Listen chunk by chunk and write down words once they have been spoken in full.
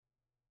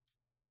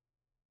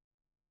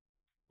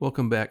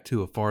Welcome back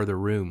to A Farther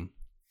Room.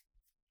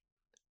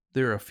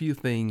 There are a few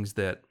things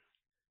that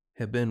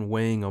have been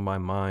weighing on my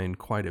mind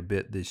quite a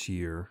bit this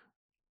year,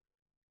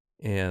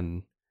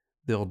 and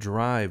they'll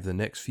drive the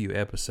next few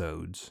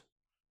episodes.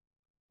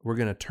 We're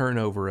going to turn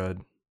over a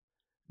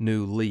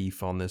new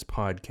leaf on this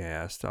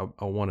podcast.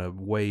 I want to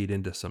wade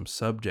into some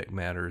subject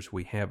matters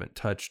we haven't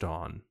touched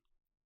on.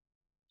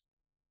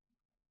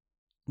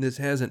 This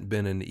hasn't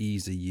been an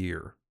easy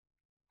year.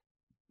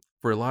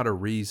 For a lot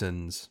of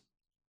reasons,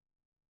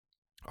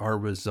 our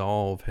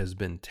resolve has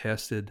been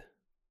tested.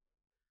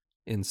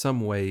 In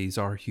some ways,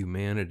 our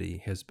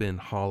humanity has been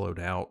hollowed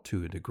out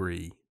to a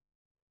degree.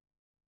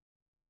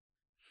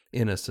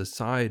 In a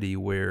society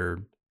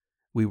where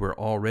we were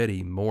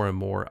already more and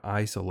more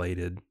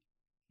isolated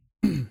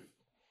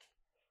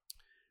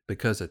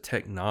because of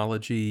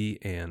technology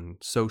and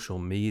social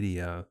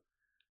media,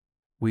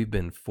 we've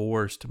been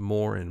forced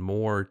more and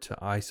more to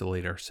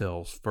isolate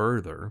ourselves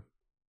further.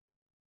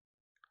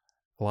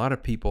 A lot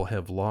of people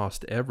have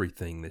lost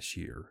everything this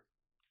year.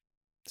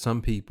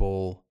 Some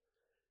people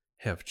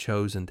have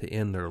chosen to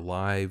end their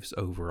lives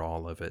over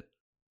all of it.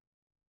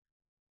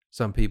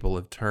 Some people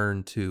have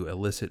turned to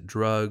illicit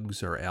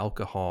drugs or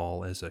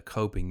alcohol as a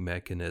coping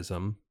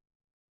mechanism.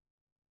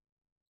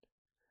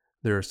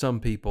 There are some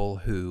people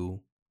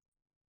who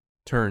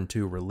turn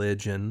to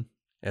religion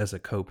as a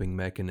coping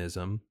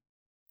mechanism.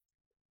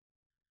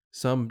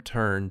 Some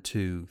turn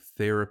to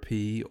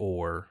therapy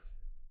or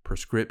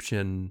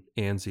prescription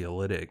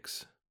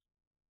anxiolytics.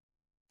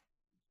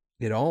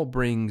 It all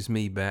brings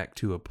me back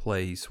to a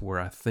place where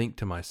I think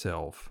to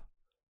myself,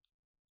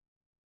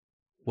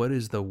 what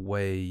is the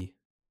way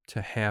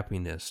to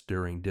happiness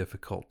during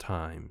difficult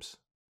times?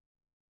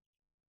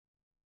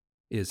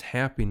 Is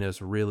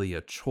happiness really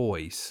a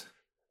choice,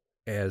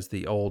 as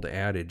the old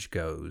adage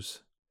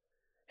goes?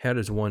 How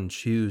does one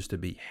choose to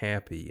be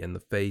happy in the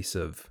face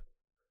of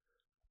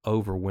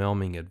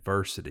overwhelming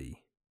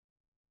adversity?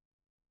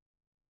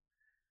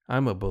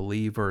 I'm a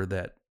believer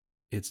that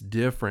it's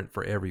different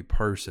for every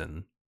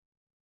person.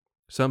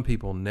 Some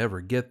people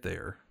never get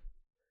there.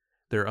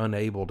 They're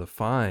unable to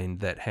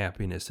find that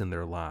happiness in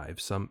their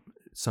lives.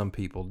 Some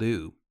people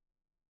do.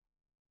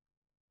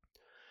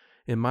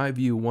 In my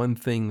view, one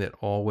thing that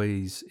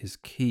always is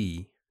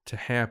key to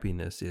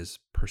happiness is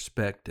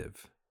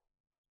perspective.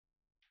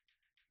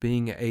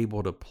 Being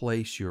able to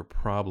place your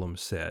problem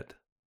set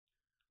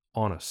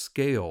on a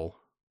scale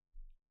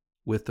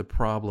with the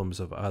problems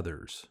of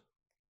others.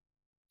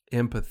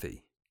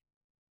 Empathy.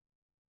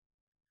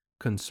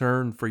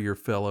 Concern for your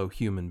fellow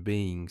human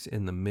beings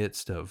in the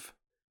midst of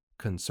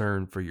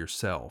concern for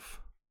yourself.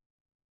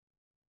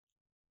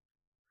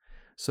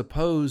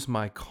 Suppose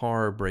my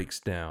car breaks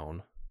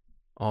down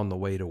on the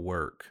way to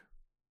work,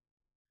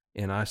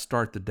 and I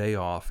start the day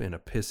off in a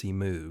pissy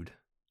mood.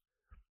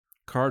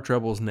 Car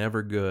trouble's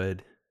never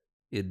good.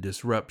 It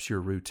disrupts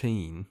your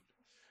routine.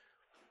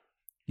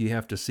 You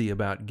have to see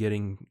about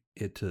getting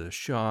it to the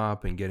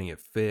shop and getting it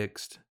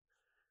fixed.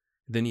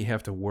 Then you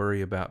have to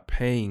worry about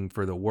paying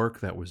for the work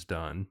that was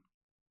done.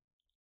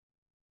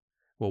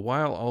 Well,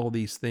 while all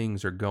these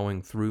things are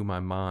going through my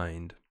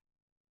mind,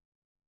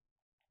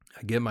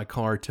 I get my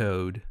car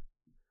towed,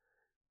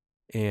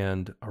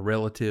 and a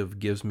relative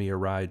gives me a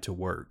ride to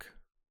work.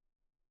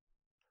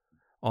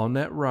 On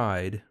that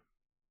ride,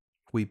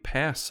 we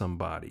pass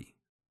somebody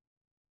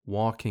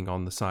walking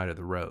on the side of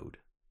the road.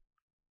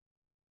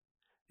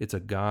 It's a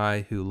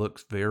guy who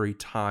looks very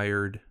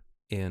tired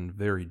and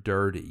very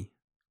dirty.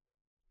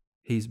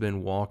 He's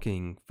been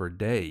walking for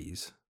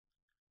days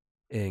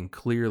and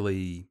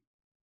clearly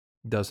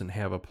doesn't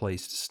have a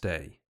place to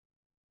stay.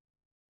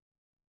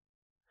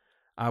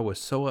 I was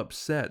so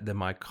upset that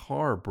my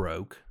car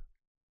broke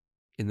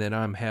and that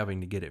I'm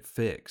having to get it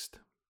fixed.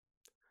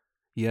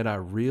 Yet I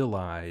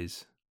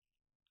realize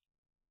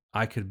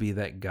I could be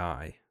that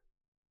guy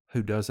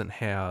who doesn't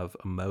have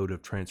a mode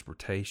of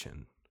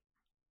transportation.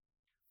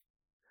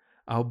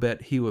 I'll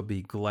bet he would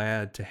be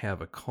glad to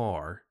have a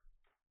car,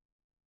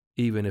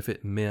 even if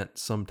it meant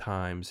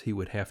sometimes he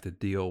would have to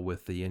deal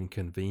with the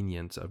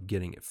inconvenience of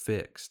getting it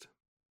fixed.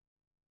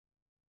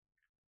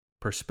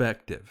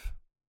 Perspective.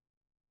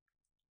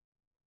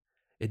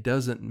 It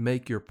doesn't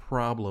make your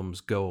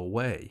problems go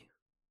away,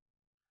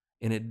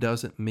 and it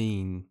doesn't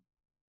mean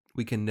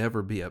we can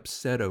never be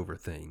upset over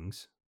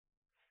things,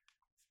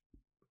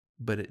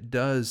 but it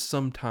does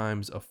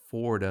sometimes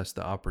afford us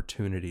the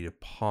opportunity to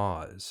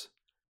pause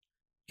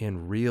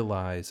and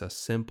realize a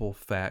simple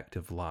fact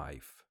of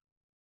life.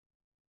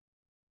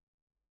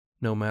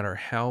 No matter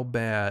how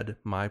bad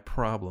my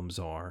problems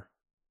are,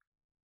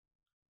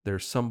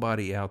 there's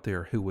somebody out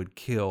there who would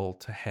kill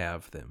to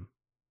have them.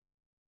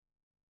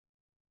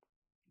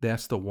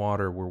 That's the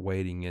water we're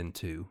wading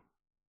into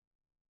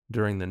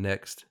during the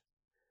next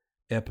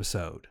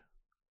episode,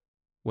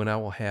 when I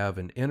will have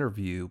an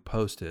interview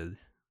posted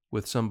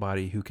with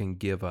somebody who can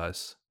give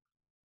us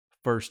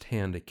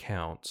first-hand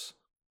accounts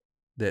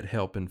that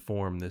help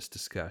inform this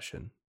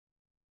discussion.